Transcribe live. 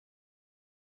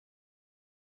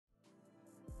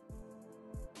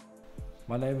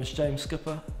My name is James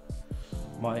Skipper.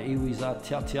 My iwis are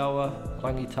Te Atiawa,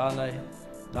 Rangitane,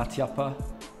 Ngāti Apa,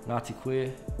 Ngāti Koe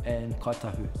and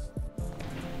Kaitahu.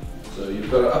 So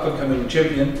you've got an up-and-coming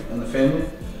champion in the family,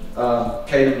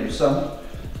 Caden, your son.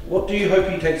 What do you hope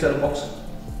he takes out of boxing?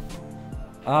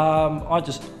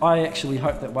 I actually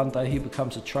hope that one day he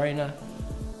becomes a trainer,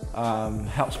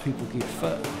 helps people get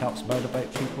fit, helps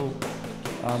motivate people.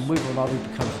 Whether or not he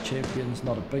becomes a champion is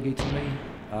not a biggie to me.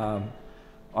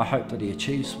 I hope that he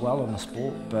achieves well in the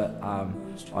sport, but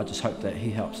I just hope that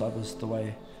he helps others the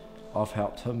way I've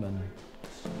helped him, and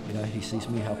you know, he sees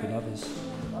me helping others.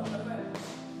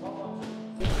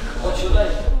 What's your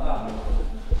name?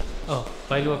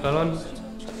 Pailua Kalon.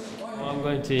 I'm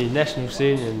going to national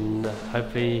soon, and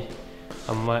hopefully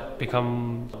I might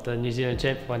become the New Zealand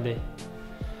champ one day.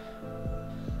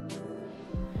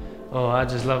 I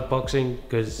just love boxing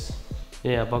because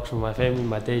I box with my family.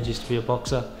 My dad used to be a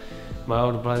boxer, my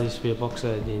older brother used to be a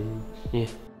boxer, and then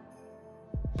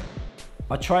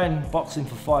I trained boxing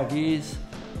for 5 years.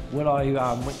 When I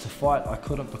went to fight, I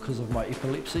couldn't because of my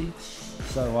epilepsy,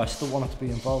 so I still wanted to be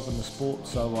involved in the sport,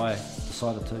 so I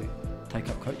decided to take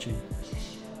up coaching.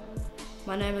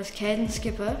 My name is Caden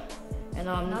Skipper, and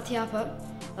I'm Ngāti Apa,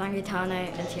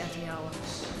 Rangitane and Te Atiawa.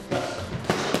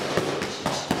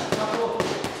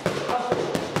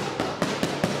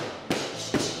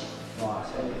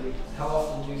 How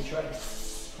often do you train?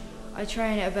 I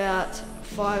train about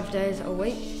 5 days a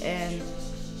week, and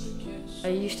I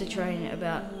used to train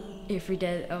about every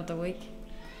day of the week.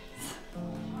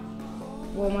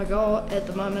 Well, my goal at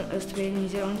the moment is to be a New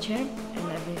Zealand champ,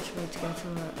 and eventually to go to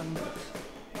the Olympics.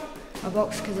 I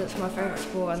box because it's my favourite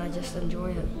sport and I just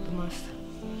enjoy it the most.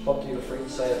 What do your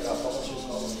friends say about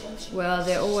boxing? Well,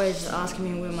 they're always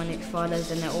asking me where my next fight is,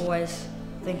 and they're always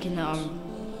thinking that I'm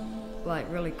like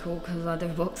really cool because I do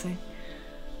boxing.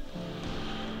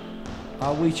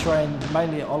 We train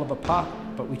mainly at Oliver Park,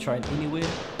 but we train anywhere.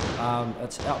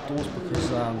 It's outdoors because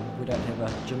we don't have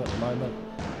a gym at the moment,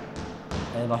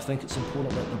 and I think it's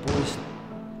important that the boys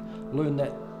learn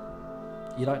that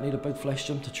you don't need a big flash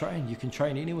gym to train. You can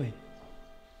train anywhere.